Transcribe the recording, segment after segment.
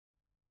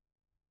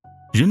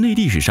人类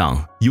历史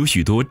上有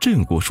许多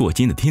震古烁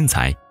今的天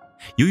才，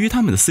由于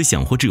他们的思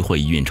想或智慧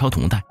远超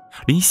同代，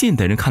连现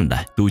代人看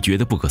来都觉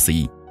得不可思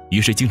议，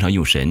于是经常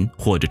用神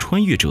或者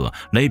穿越者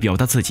来表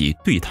达自己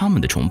对他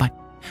们的崇拜。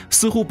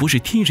似乎不是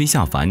天神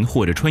下凡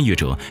或者穿越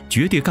者，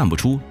绝对干不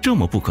出这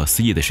么不可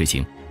思议的事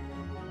情。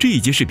这一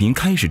节视频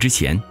开始之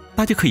前，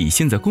大家可以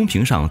先在公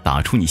屏上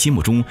打出你心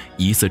目中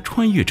疑似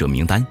穿越者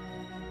名单。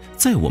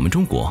在我们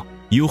中国，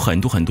也有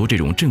很多这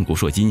种震古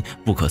烁今、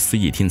不可思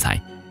议天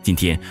才。今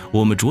天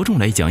我们着重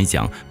来讲一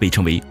讲被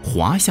称为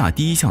华夏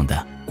第一相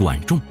的管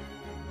仲。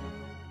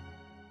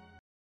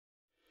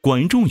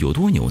管仲有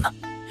多牛呢？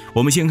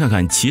我们先看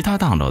看其他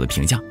大佬的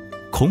评价。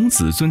孔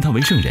子尊他为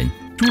圣人，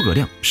诸葛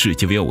亮视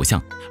其为偶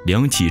像，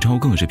梁启超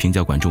更是评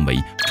价管仲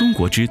为中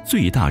国之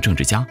最大政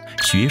治家、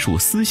学术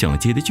思想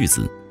界的巨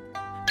子。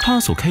他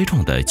所开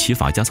创的齐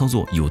法家操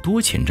作有多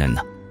前瞻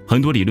呢？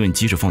很多理论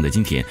即使放在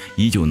今天，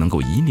依旧能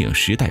够引领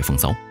时代风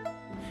骚。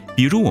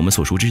比如我们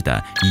所熟知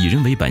的以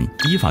人为本、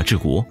依法治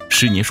国、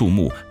10年树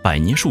木、100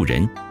年树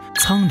人、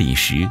仓廪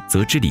实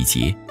则知礼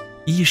节、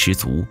衣食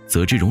足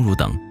则知荣辱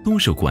等，都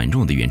是管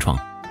仲的原创。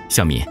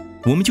下面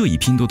我们就以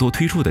拼多多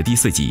推出的第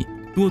4季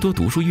多多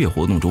读书月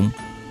活动中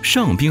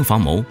上兵伐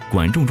谋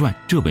管仲传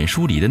这本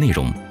书里的内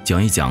容，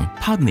讲一讲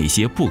他的那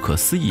些不可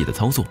思议的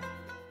操作。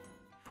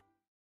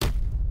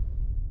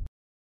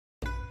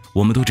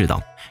我们都知道，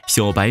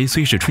小白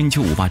虽是春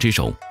秋5霸之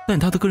首，但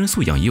他的个人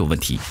素养也有问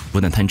题，不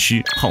但贪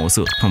吃、好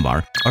色、贪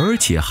玩，而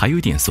且还有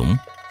点怂。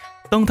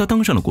当他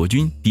当上了国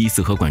君，第一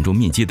次和管仲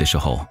面基的时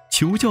候，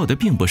求教的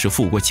并不是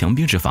富国强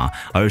兵之法，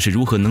而是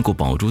如何能够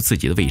保住自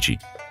己的位置。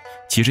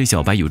其实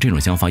小白有这种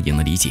想法也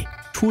能理解，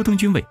初登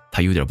君位，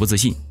他有点不自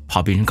信，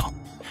怕被人搞，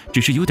只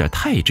是有点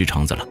太直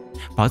肠子了，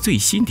把最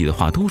心底的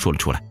话都说了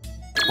出来。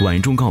管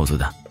仲告诉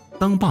他，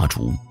当霸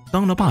主，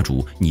当了霸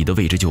主，你的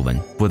位置就稳；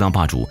不当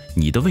霸主，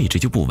你的位置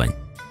就不稳。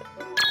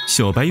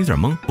小白有点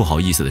懵，不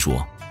好意思地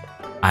说：“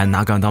俺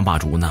哪敢当霸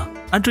主呢？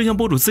俺只想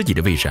保住自己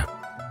的位置。”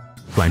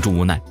管仲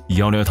无奈，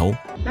摇了摇头：“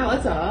那我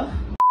走。”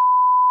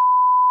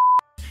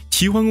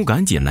齐桓公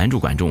赶紧拦住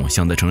管仲，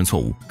向他承认错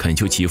误，恳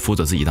求其辅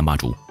佐自己当霸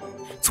主。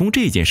从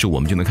这件事我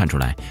们就能看出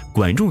来，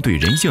管仲对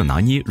人性拿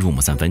捏入木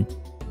三分。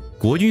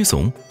国君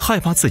怂，害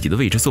怕自己的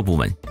位置坐不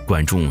稳，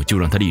管仲就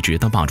让他立志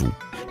当霸主。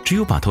只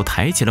有把头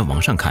抬起来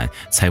往上看，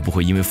才不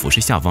会因为俯视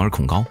下方而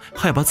恐高，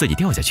害怕自己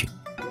掉下去。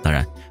当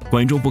然，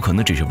管仲不可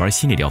能只是玩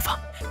心理疗法，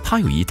他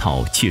有一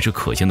套切实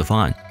可行的方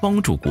案，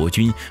帮助国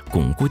君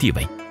巩固地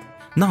位。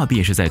那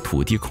便是在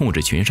土地控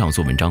制权上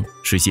做文章，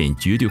实现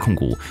绝对控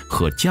股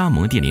和加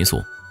盟店连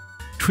锁。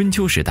春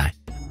秋时代，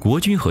国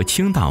君和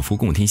卿大夫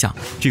共天下，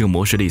这个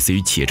模式类似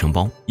于企业承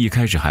包，一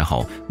开始还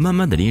好，慢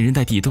慢的连人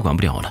带地都管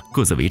不了了，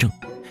各自为政。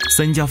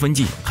3家分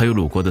晋，还有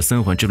鲁国的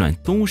3桓之乱，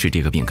都是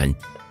这个病根。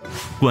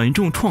管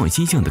仲创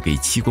新性的给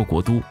齐国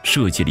国都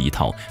设计了一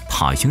套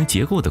塔形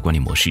结构的管理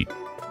模式，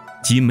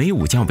即每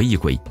5家为1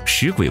轨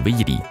，10轨为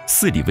1里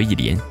，4里为1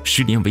连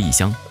，10连为1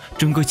乡。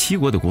整个齐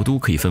国的国都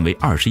可以分为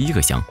21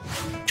个乡，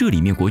这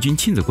里面国君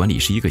亲自管理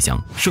11个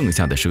乡，剩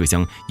下的10个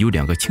乡由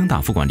2个卿大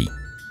夫管理。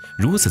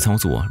如此操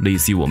作，类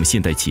似于我们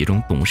现代企业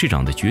中董事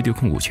长的绝对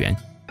控股权。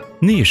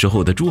那时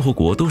候的诸侯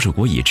国都是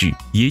国野制，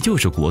也就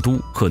是国都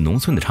和农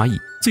村的差异，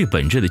最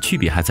本质的区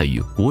别还在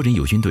于国人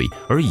有军队，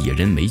而野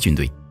人没军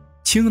队。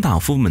卿大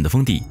夫们的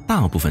封地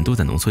大部分都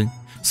在农村，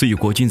所以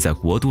国君在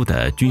国都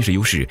的军事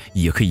优势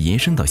也可以延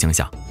伸到乡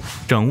下。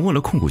掌握了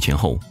控股权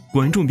后，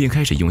管仲便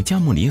开始用加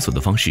盟连锁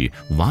的方式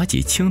瓦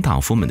解卿大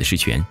夫们的实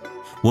权。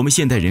我们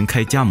现代人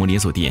开加盟连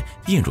锁店，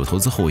店主投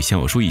资后享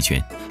有收益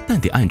权，但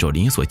得按照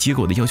连锁机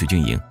构的要求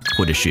经营，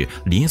或者是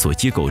连锁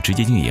机构直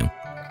接经营。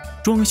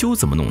装修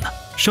怎么弄呢？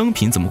商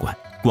品怎么管？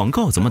广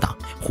告怎么打？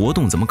活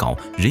动怎么搞？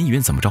人员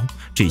怎么招？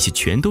这些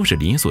全都是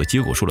连锁机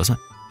构说了算。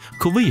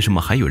可为什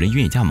么还有人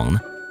愿意加盟呢？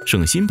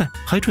省心呗，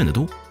还赚得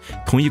多。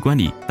统一管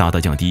理大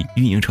大降低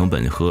运营成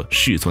本和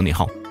试错内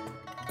耗。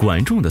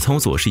管仲的操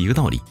作是一个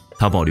道理，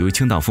他保留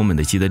卿大夫们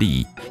的既得利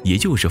益，也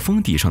就是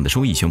封地上的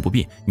收益权不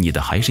变，你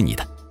的还是你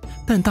的。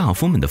但大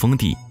夫们的封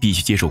地必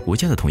须接受国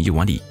家的统一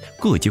管理，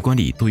各级官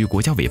吏都由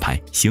国家委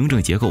派，行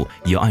政结构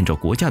也要按照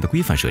国家的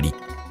规范设立。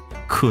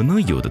可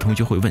能有的同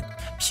学会问，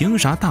凭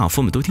啥大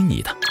夫们都听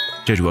你的？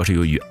这主要是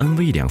由于恩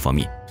威2个方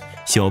面。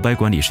小白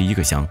管理11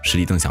个乡，实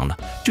力增强了，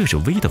这是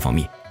威的方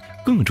面。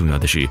更重要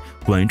的是，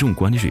管仲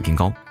管理水平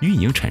高，运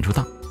营产出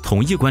大，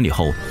统一管理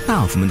后，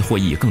大夫们的获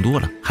益更多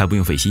了，还不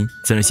用费心，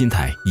自然心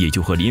态也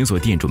就和连锁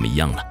店主们一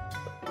样了。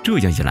这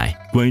样一来，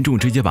管仲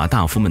直接把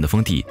大夫们的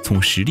封地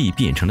从实力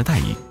变成了待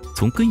遇，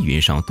从根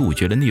源上杜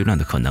绝了内乱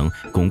的可能，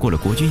巩固了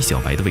国君小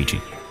白的位置。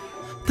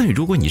但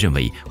如果你认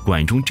为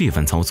管仲这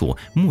番操作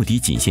目的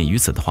仅限于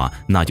此的话，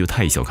那就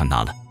太小看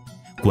他了。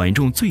管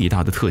仲最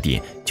大的特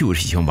点就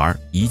是喜欢玩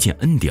一箭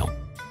N雕。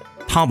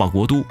他把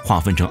国都划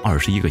分成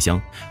21个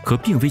乡，可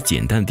并非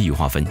简单的地域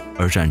划分，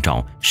而是按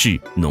照士、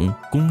农、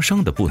工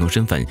商的不同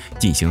身份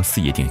进行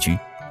4业定居。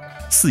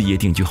4业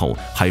定居后，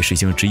还实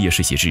行职业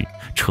世袭制，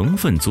成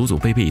分祖祖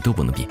辈辈都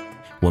不能变。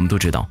我们都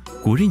知道，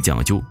古人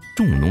讲究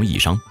重农抑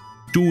商，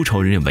周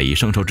朝人认为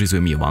商朝之所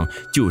以灭亡，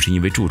就是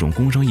因为注重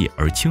工商业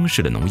而轻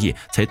视了农业，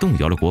才动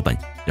摇了国本。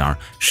然而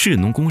士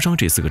农工商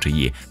这4个职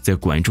业在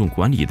管仲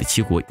管理的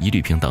齐国一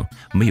律平等，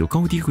没有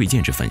高低贵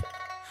贱之分。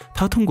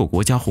他通过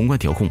国家宏观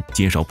调控，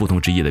减少不同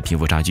职业的贫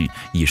富差距，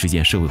以实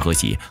现社会和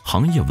谐、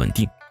行业稳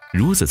定。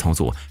如此操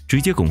作，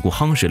直接巩固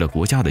夯实了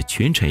国家的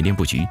全产业链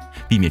布局，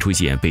避免出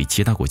现被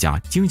其他国家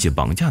经济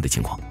绑架的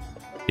情况。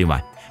另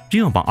外，这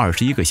样把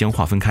21个乡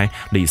划分开，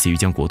类似于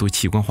将国都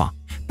器官化，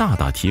大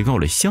大提高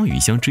了乡与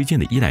乡之间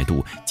的依赖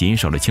度，减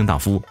少了卿大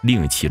夫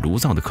另起炉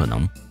灶的可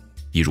能。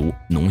比如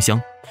农乡，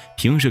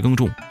平时耕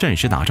种，战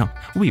时打仗，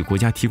为国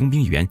家提供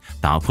兵源，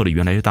打破了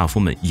原来大夫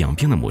们养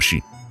兵的模式。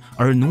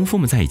而农夫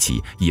们在一起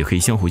也可以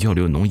相互交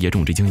流农业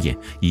种植经验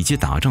以及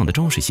打仗的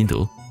招式心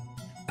得。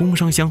工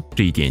商乡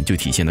这一点就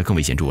体现得更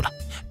为显著了，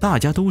大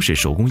家都是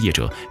手工业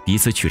者，彼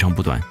此取长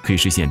补短，可以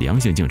实现良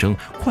性竞争，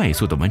快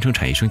速地完成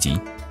产业升级。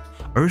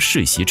而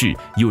世袭制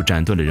又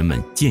斩断了人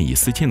们见异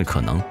思迁的可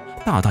能，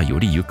大大有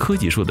利于科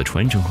技术的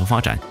传承和发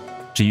展。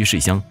至于世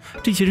乡，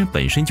这些人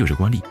本身就是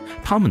官吏，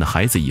他们的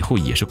孩子以后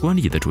也是官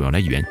吏的主要来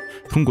源，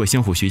通过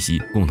相互学习，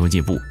共同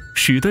进步，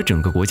使得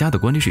整个国家的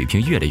管理水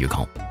平越来越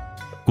高。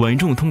管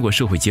仲通过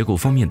社会结构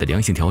方面的良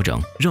性调整，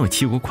让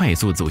齐国快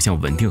速走向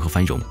稳定和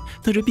繁荣，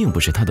但这并不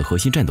是他的核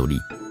心战斗力。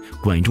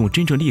管仲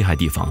真正厉害的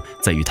地方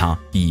在于他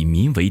以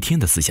民为天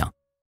的思想。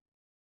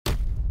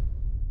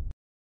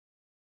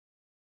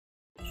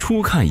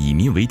初看以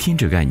民为天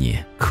这概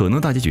念，可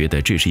能大家觉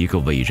得这是一个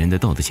伟人的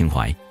道德情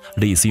怀，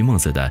类似于孟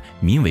子的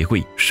民为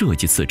贵，社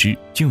稷次之，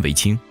君为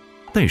轻。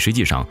但实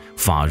际上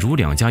法儒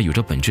两家有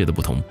着本质的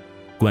不同。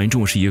管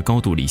仲是一个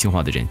高度理性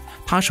化的人，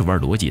他是玩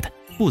逻辑的，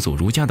不走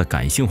儒家的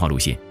感性化路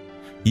线。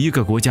一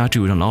个国家只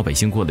有让老百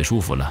姓过得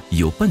舒服了，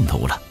有奔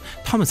头了，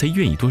他们才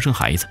愿意多生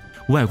孩子，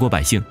外国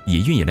百姓也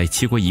愿意来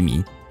齐国移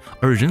民。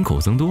而人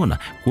口增多了，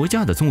国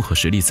家的综合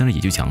实力自然也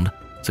就强了。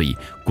所以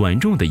管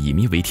仲的以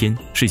民为天，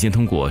是先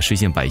通过实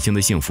现百姓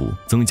的幸福，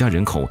增加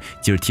人口，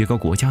进而提高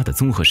国家的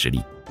综合实力。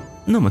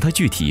那么他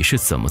具体是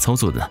怎么操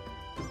作的呢？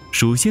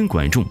首先，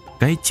管仲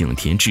改井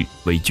田制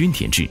为均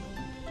田制，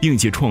并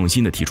且创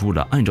新地提出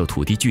了按照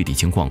土地具体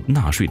情况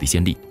纳税的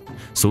先例。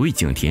所谓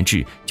井田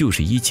制，就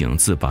是以井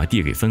字把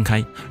地给分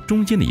开，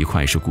中间的一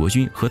块是国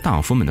君和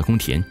大夫们的公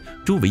田，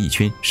周围一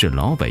圈是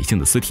老百姓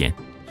的私田。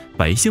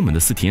百姓们的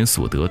私田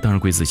所得当然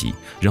归自己，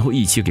然后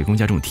一起给公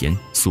家种田，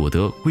所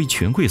得归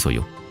权贵所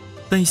有。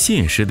但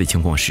现实的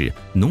情况是，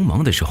农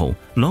忙的时候，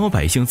老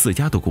百姓自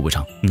家都顾不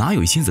上，哪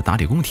有心思打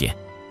理公田？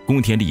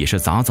公田里也是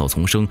杂草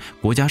丛生，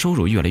国家收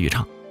入越来越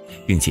差。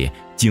并且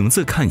井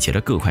字看起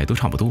来各块都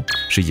差不多，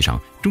实际上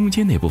中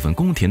间那部分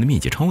公田的面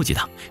积超级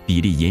大，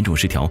比例严重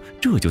失调，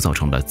这就造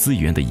成了资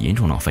源的严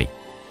重浪费。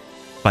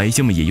百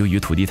姓们也由于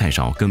土地太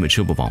少，根本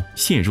吃不饱，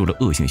陷入了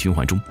恶性循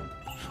环中。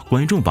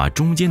管仲把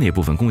中间那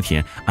部分公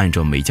田按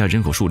照每家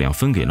人口数量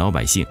分给老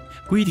百姓，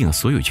规定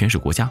所有权是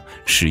国家，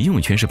使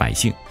用权是百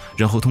姓，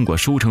然后通过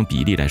收成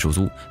比例来收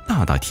租，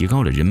大大提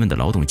高了人们的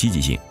劳动积极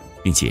性。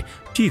并且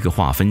这个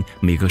划分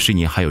每隔10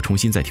年还要重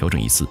新再调整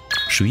一次，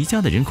谁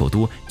家的人口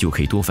多就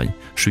可以多分，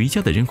谁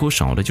家的人口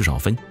少了就少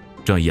分。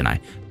这样一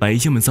来，百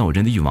姓们造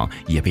人的欲望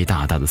也被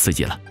大大的刺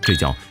激了，这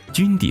叫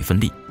均地分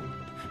利。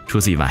除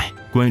此以外，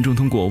管仲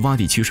通过挖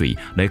地取水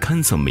来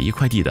勘测每一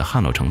块地的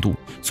旱涝程度，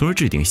从而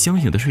制定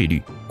相应的税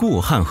率，过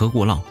旱和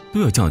过涝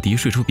都要降低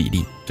税收比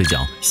例，这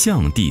叫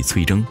向地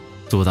催征，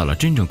做到了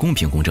真正公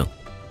平公正。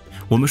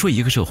我们说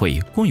一个社会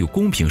光有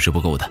公平是不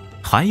够的，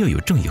还要有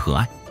正义和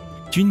爱。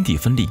均地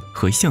分利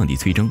和向地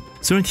催征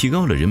虽然提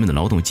高了人们的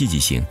劳动积极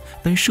性，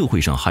但社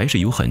会上还是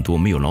有很多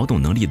没有劳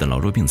动能力的老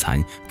弱病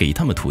残，给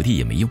他们土地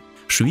也没用，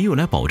谁又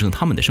来保证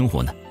他们的生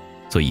活呢？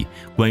所以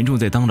管仲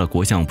在当了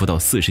国相不到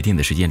40天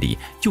的时间里，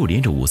就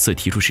连着5次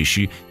提出实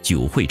施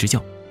9惠之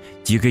教，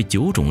即给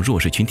9种弱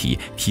势群体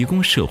提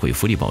供社会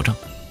福利保障，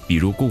比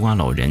如孤寡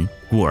老人、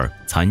孤儿、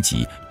残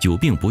疾、久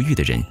病不愈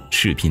的人、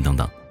赤贫等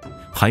等，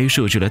还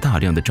设置了大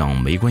量的长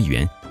媒官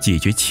员，解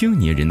决青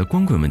年人的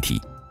光棍问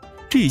题。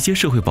这些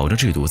社会保障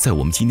制度在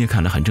我们今天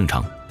看来很正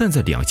常，但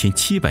在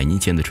2700年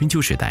前的春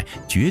秋时代，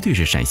绝对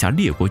是闪下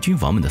列国君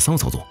王们的骚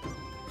操作。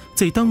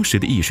在当时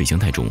的意识形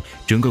态中，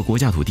整个国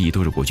家土地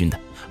都是国君的，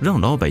让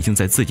老百姓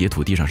在自己的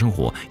土地上生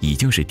活已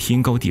经是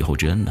天高地厚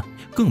之恩了，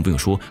更不用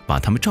说把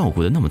他们照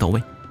顾得那么到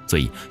位。所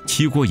以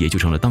齐国也就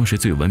成了当时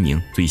最文明、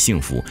最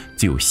幸福、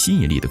最有吸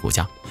引力的国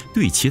家，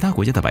对其他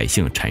国家的百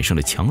姓产生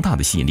了强大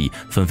的吸引力，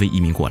纷纷移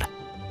民过来。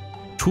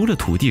除了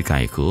土地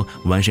改革、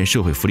完善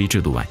社会福利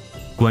制度外，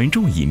管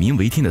仲以民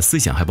为天的思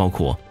想还包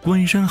括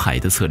官山海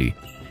的策略。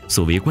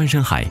所谓官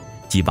山海，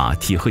即把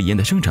铁和盐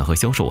的生产和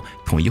销售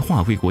统一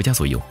划归国家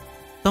所有。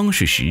当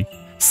时时，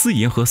丝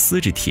盐和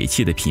丝质铁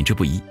器的品质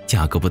不一，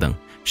价格不等，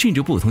甚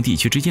至不同地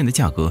区之间的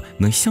价格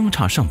能相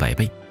差上百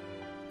倍。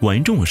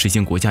管仲实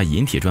行国家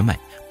盐铁专卖，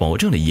保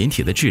证了盐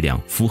铁的质量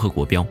符合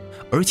国标，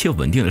而且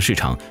稳定了市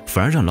场，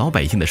反而让老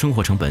百姓的生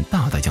活成本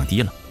大大降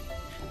低了。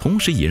同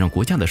时也让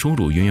国家的收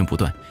入源源不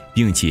断，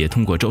并且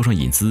通过招商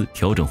引资、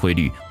调整汇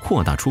率、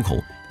扩大出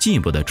口，进一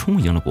步的充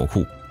盈了国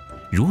库。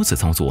如此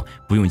操作，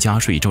不用加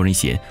税招人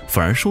嫌，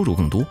反而收入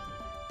更多。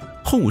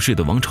后世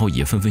的王朝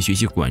也纷纷学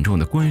习管仲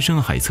的观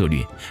山海策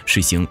略，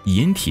实行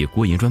盐铁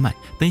国营专卖，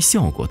但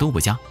效果都不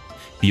佳。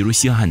比如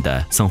西汉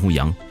的桑弘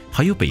羊，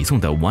还有北宋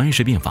的王安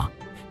石变法。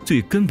最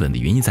根本的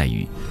原因在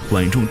于，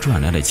管仲赚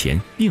来了钱，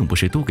并不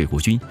是都给国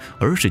君，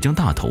而是将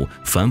大头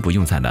反哺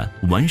用在了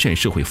完善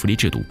社会福利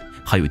制度，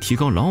还有提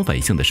高老百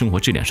姓的生活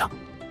质量上。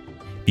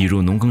比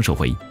如农耕社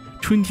会，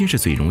春天是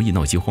最容易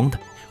闹饥荒的，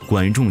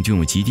管仲就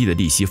用极低的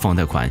利息放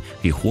贷款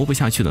给活不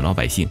下去的老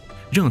百姓，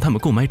让他们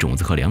购买种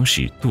子和粮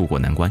食，渡过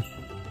难关。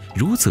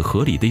如此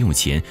合理的用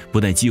钱，不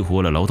但激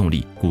活了劳动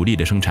力，鼓励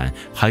了生产，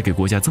还给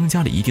国家增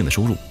加了一定的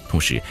收入，同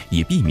时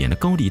也避免了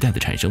高利贷的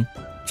产生。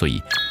所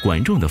以，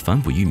管仲的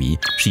反哺于民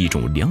是一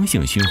种良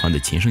性循环的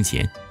钱生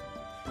钱，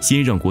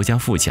先让国家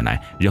富起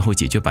来，然后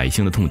解决百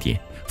姓的痛点，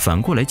反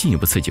过来进一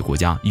步刺激国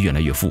家越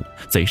来越富，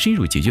再深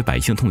入解决百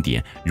姓痛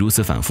点，如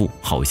此反复，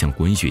好像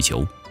滚雪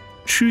球。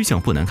吃相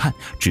不难看，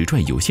只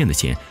赚有限的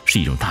钱是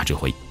一种大智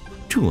慧，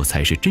这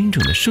才是真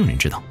正的圣人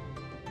之道。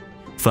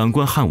反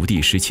观汉武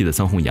帝时期的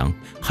桑弘羊，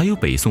还有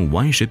北宋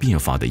王安石变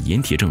法的盐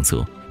铁政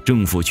策，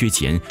政府缺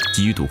钱，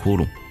急于堵窟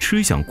窿，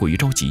吃相过于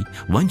着急，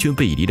完全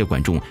背离了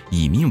管仲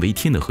以民为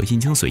天的核心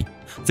精髓。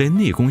在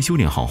内功修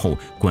炼好后，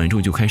管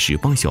仲就开始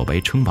帮小白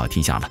称霸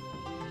天下了。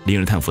令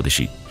人叹服的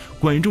是，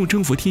管仲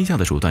征服天下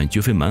的手段绝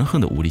非蛮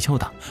横的武力敲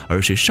打，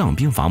而是上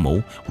兵伐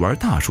谋，玩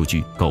大数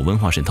据，搞文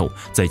化渗透，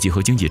再结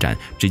合经济战，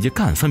直接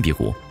干翻别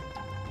国。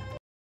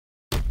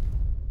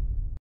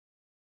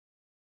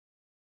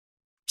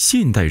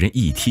现代人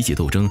一提起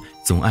斗争，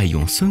总爱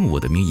用孙武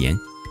的名言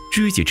“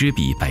知己知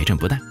彼，百战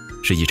不殆”。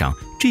实际上，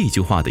这句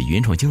话的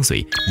原创精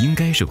髓应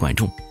该是管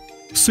仲。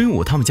孙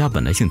武他们家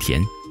本来姓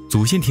田，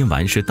祖先田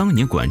完是当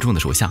年管仲的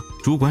手下，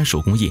主管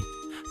手工业。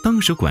当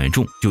时管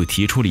仲就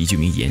提出了一句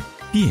名言：“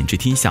遍知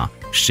天下，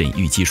审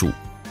预计数”，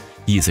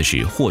意思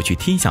是获取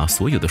天下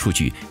所有的数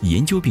据，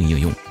研究并应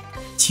用。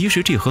其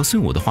实这和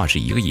孙武的话是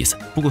一个意思，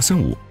不过孙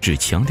武只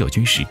强调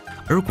军事，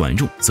而管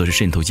仲则是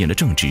渗透进了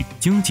政治、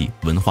经济、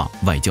文化、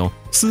外交、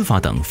司法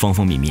等方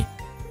方面面。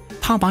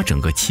他把整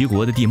个齐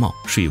国的地貌、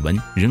水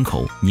文、人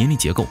口、年龄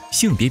结构、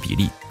性别比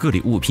例、各类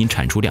物品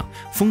产出量、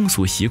风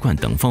俗习惯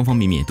等方方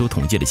面面都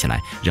统计了起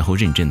来，然后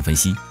认真的分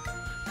析。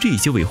这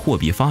些为货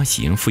币发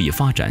行、副业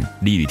发展、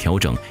利率调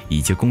整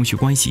以及供需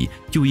关系、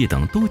就业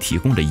等都提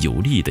供了有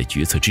力的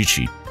决策支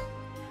持。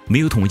没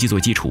有统计做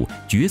基础，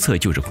决策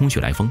就是空穴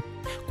来风。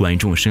管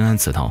仲深谙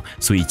此道，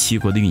所以齐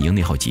国的运营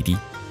内耗极低，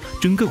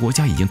整个国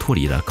家已经脱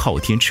离了靠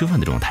天吃饭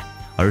的状态，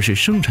而是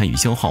生产与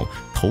消耗、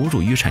投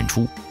入与产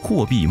出、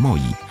货币与贸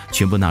易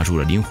全部纳入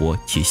了灵活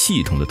且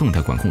系统的动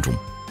态管控中。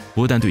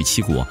不但对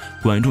齐国，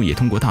管仲也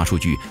通过大数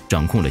据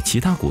掌控了其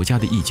他国家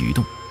的一举一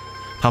动。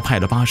他派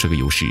了80个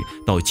游士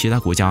到其他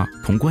国家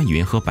同官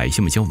员和百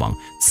姓们交往，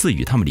赐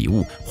予他们礼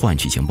物，换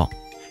取情报。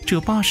这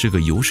80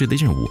个游士的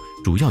任务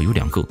主要有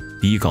2个：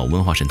第一，搞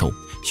文化渗透，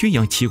宣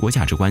扬齐国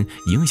价值观，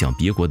影响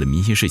别国的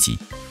民心士气，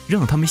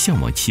让他们向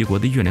往齐国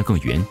的月亮更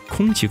圆，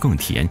空气更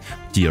甜，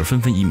继而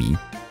纷纷移民；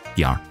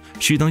第二，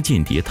适当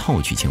间谍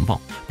套取情报，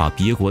把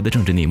别国的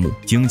政治内幕、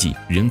经济、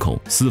人口、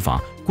司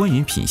法、官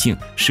员品性、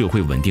社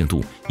会稳定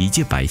度以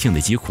及百姓的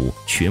疾苦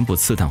全部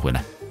刺探回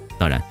来。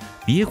当然，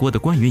别国的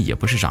官员也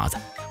不是傻子，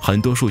很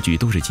多数据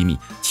都是机密，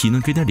岂能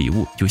给点礼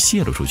物就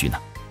泄露出去呢？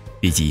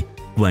别急，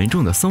管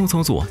仲的骚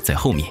操作在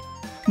后面，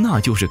那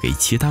就是给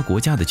其他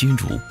国家的君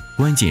主、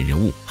关键人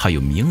物还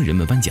有名人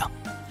们颁奖，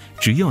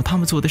只要他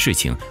们做的事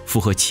情符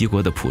合齐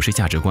国的普世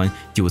价值观，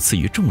就赐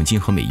予重金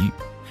和美誉。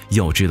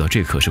要知道，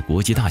这可是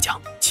国际大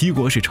奖，齐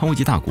国是超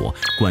级大国，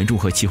管仲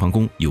和齐桓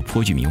公有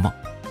颇具名望。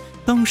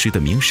当时的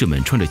名士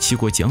们穿着齐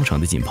国奖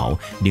赏的锦袍，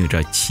领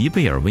着齐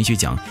贝尔文学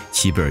奖、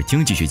齐贝尔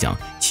经济学奖、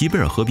齐贝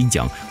尔和平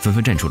奖，纷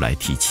纷站出来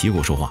替齐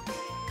国说话。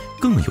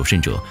更有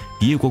甚者，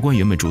别国官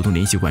员们主动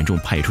联系管仲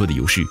派出的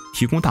游士，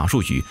提供大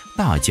数据，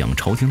大讲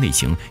朝廷内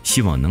情，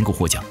希望能够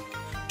获奖。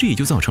这也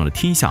就造成了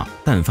天下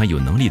但凡有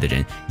能力的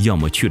人，要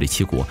么去了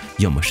齐国，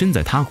要么身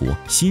在他国，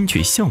心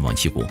却向往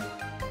齐国。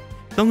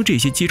当这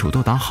些基础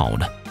都打好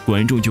了，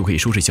管仲就可以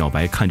收拾小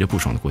白看着不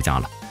爽的国家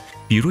了。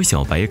比如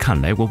小白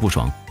看来国不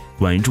爽，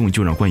管仲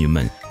就让官员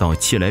们到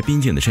齐来边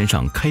境的山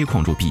上开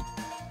矿铸币，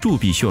铸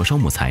币需要烧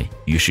木材，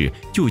于是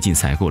就近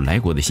采购来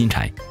国的新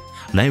柴。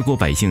来国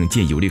百姓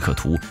见有利可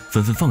图，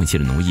纷纷放弃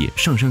了农业，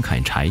上山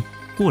砍柴。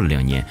过了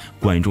2年，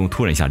管仲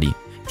突然下令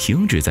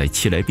停止在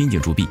齐来边境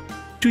铸币，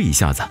这一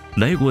下子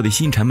来国的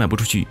新柴卖不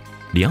出去，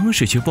粮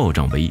食却暴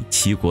涨为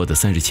齐国的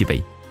37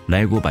倍。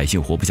来国百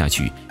姓活不下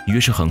去，于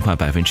是很快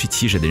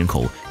70%的人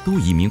口都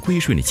移民归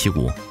顺了齐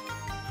国。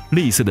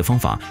类似的方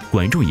法，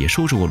管仲也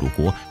收拾过鲁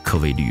国，可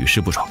谓屡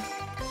试不爽。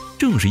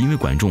正是因为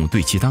管仲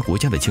对其他国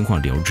家的情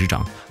况了如指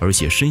掌，而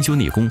且深修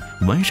内功，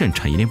完善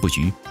产业链布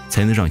局，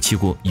才能让齐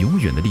国永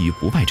远的立于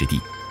不败之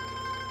地。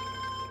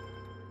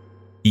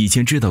以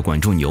前知道管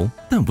仲牛，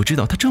但不知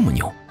道他这么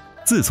牛。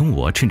自从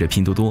我趁着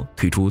拼多多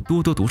推出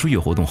多多读书月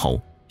活动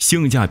后，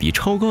性价比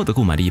超高的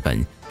购买了一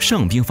本《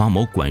上兵伐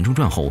谋管仲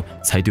传》后，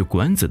才对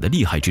管子的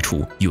厉害之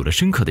处有了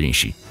深刻的认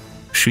识。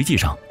实际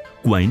上，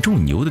管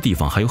仲牛的地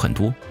方还有很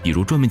多，比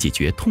如专门解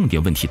决痛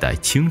点问题的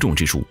轻重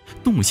之术，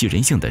洞悉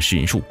人性的识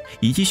人术，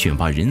以及选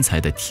拔人才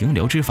的庭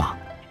僚之法，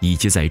以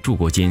及在诸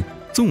国间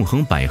纵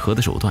横捭阖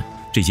的手段。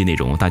这些内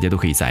容大家都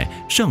可以在《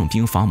上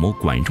兵伐谋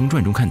管仲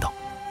传》中看到。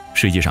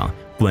实际上，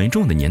管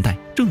仲的年代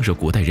正是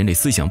古代人类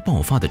思想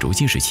爆发的轴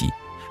心时期。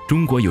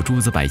中国有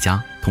诸子百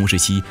家，同时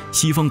期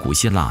西方古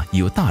希腊也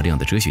有大量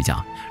的哲学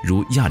家，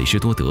如亚里士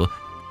多德、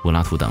柏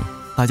拉图等。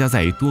大家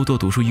在多多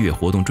读书月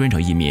活动专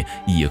场页面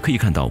也可以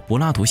看到柏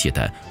拉图写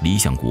的《理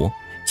想国》，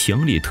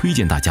强烈推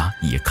荐大家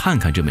也看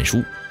看这本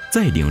书，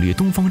在领略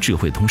东方智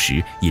慧的同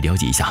时，也了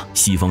解一下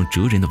西方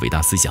哲人的伟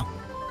大思想。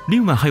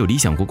另外还有《理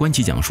想国》观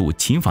其讲述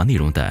秦法内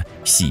容的《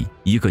喜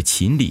一个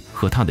秦吏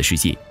和他的世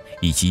界》，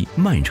以及《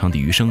漫长的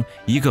余生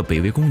一个北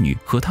魏宫女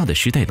和她的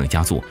时代》等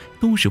佳作，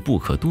都是不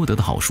可多得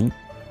的好书。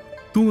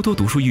多多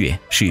读书月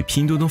是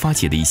拼多多发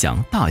起的一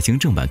项大型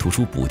正版图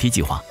书补贴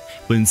计划，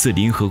本次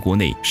联合国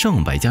内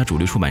上百家主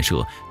流出版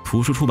社、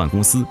图书出版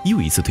公司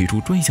又一次推出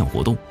专项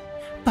活动。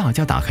大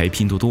家打开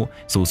拼多多，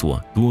搜索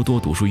多多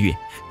读书月，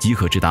即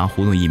可直达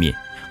活动页面，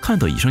看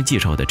到以上介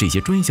绍的这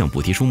些专项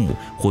补贴书目。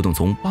活动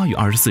从8月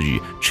24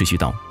日持续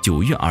到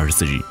9月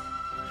24日。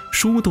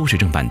书都是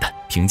正版的、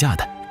平价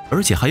的，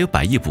而且还有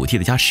100亿补贴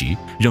的加持，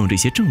让这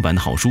些正版的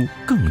好书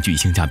更具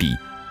性价比。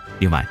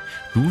另外，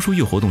读书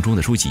月活动中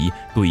的书籍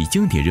多以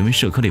经典人文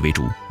社科类为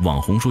主，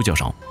网红书较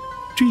少。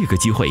这个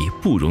机会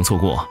不容错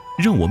过，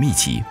让我们一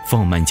起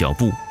放慢脚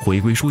步，回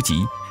归书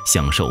籍，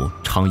享受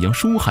徜徉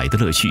书海的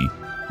乐趣，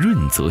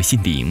润泽心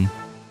灵。